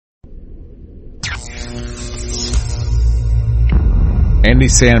Andy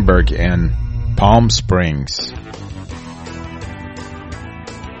Samberg in Palm Springs.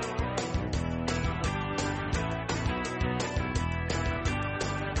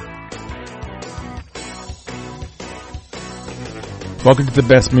 Welcome to the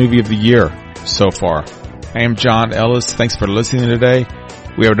best movie of the year so far. I am John Ellis. Thanks for listening today.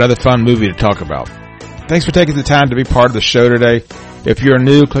 We have another fun movie to talk about. Thanks for taking the time to be part of the show today. If you're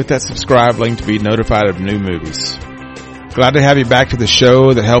new, click that subscribe link to be notified of new movies. Glad to have you back to the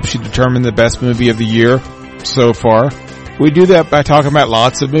show that helps you determine the best movie of the year so far. We do that by talking about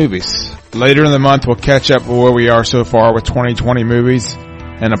lots of movies. Later in the month, we'll catch up with where we are so far with 2020 movies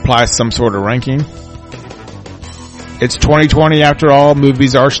and apply some sort of ranking. It's 2020 after all.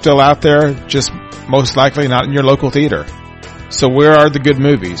 Movies are still out there, just most likely not in your local theater. So where are the good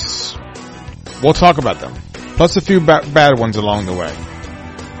movies? We'll talk about them, plus a few bad ones along the way.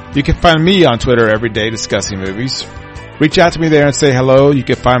 You can find me on Twitter every day discussing movies. Reach out to me there and say hello. You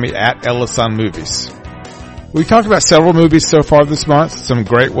can find me at Ellis on Movies. We've talked about several movies so far this month, some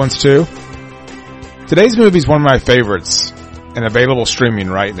great ones too. Today's movie is one of my favorites and available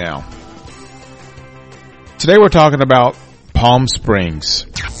streaming right now. Today we're talking about Palm Springs.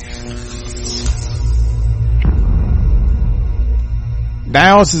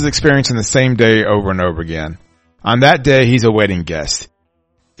 Niles is experiencing the same day over and over again. On that day, he's a wedding guest.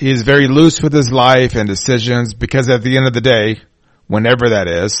 He is very loose with his life and decisions because at the end of the day, whenever that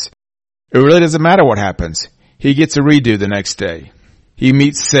is, it really doesn't matter what happens. He gets a redo the next day. He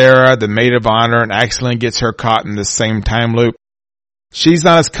meets Sarah, the maid of honor, and accidentally gets her caught in the same time loop. She's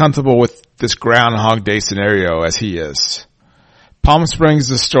not as comfortable with this Groundhog Day scenario as he is. Palm Springs is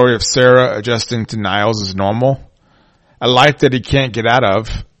the story of Sarah adjusting to Niles' normal, a life that he can't get out of,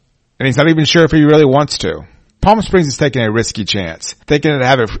 and he's not even sure if he really wants to. Palm Springs is taking a risky chance, thinking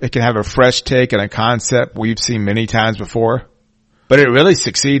it can have a fresh take on a concept we've seen many times before, but it really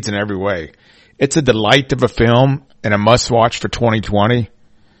succeeds in every way. It's a delight of a film and a must-watch for 2020,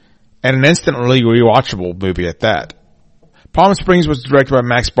 and an instantly rewatchable movie at that. Palm Springs was directed by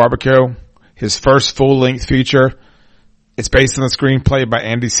Max Barbakow, his first full-length feature. It's based on the screenplay by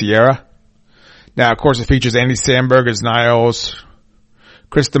Andy Sierra. Now, of course, it features Andy Samberg as Niles,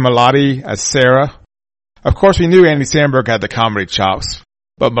 Krista Milotti as Sarah. Of course, we knew Andy Samberg had the comedy chops,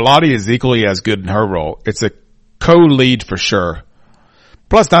 but Milotti is equally as good in her role. It's a co-lead for sure.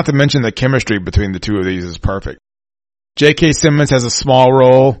 Plus, not to mention the chemistry between the two of these is perfect. J.K. Simmons has a small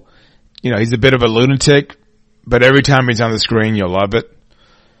role. He's a bit of a lunatic, but every time he's on the screen, you'll love it.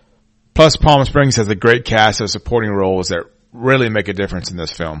 Plus, Palm Springs has a great cast of supporting roles that really make a difference in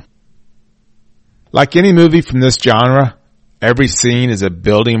this film. Like any movie from this genre, every scene is a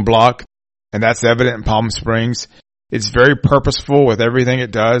building block, and that's evident in Palm Springs. It's very purposeful with everything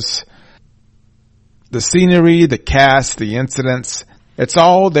it does. The scenery, the cast, the incidents, it's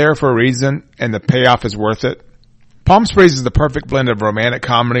all there for a reason, and the payoff is worth it. Palm Springs is the perfect blend of romantic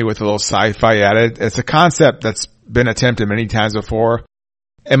comedy with a little sci-fi added. It's a concept that's been attempted many times before,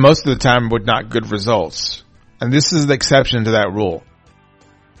 and most of the time with not good results. And this is the exception to that rule.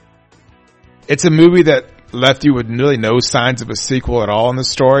 It's a movie that left you with really no signs of a sequel at all in the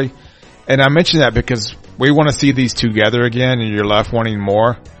story. And I mention that because we want to see these together again and you're left wanting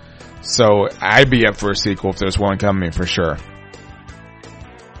more. So I'd be up for a sequel if there's one coming for sure.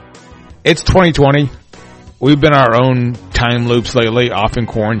 It's 2020. We've been our own time loops lately, often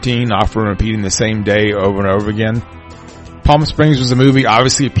quarantine, often repeating the same day over and over again. Palm Springs was a movie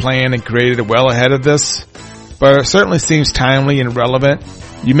obviously planned and created well ahead of this, but it certainly seems timely and relevant.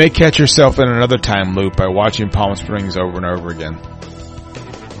 You may catch yourself in another time loop by watching Palm Springs over and over again.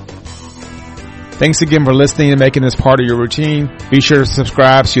 Thanks again for listening and making this part of your routine. Be sure to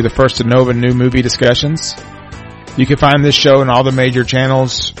subscribe so you're the first to know of new movie discussions. You can find this show on all the major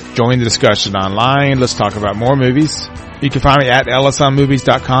channels. Join the discussion online. Let's talk about more movies. You can find me at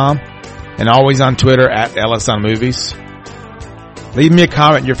ellisonmovies.com and always on Twitter at ellisonmovies. Leave me a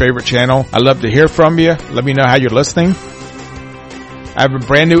comment on your favorite channel. I'd love to hear from you. Let me know how you're listening. I have a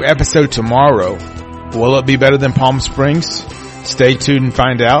brand new episode tomorrow. Will it be better than Palm Springs? Stay tuned and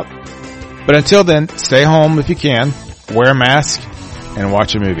find out. But until then, stay home if you can, wear a mask, and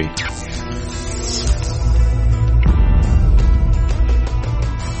watch a movie.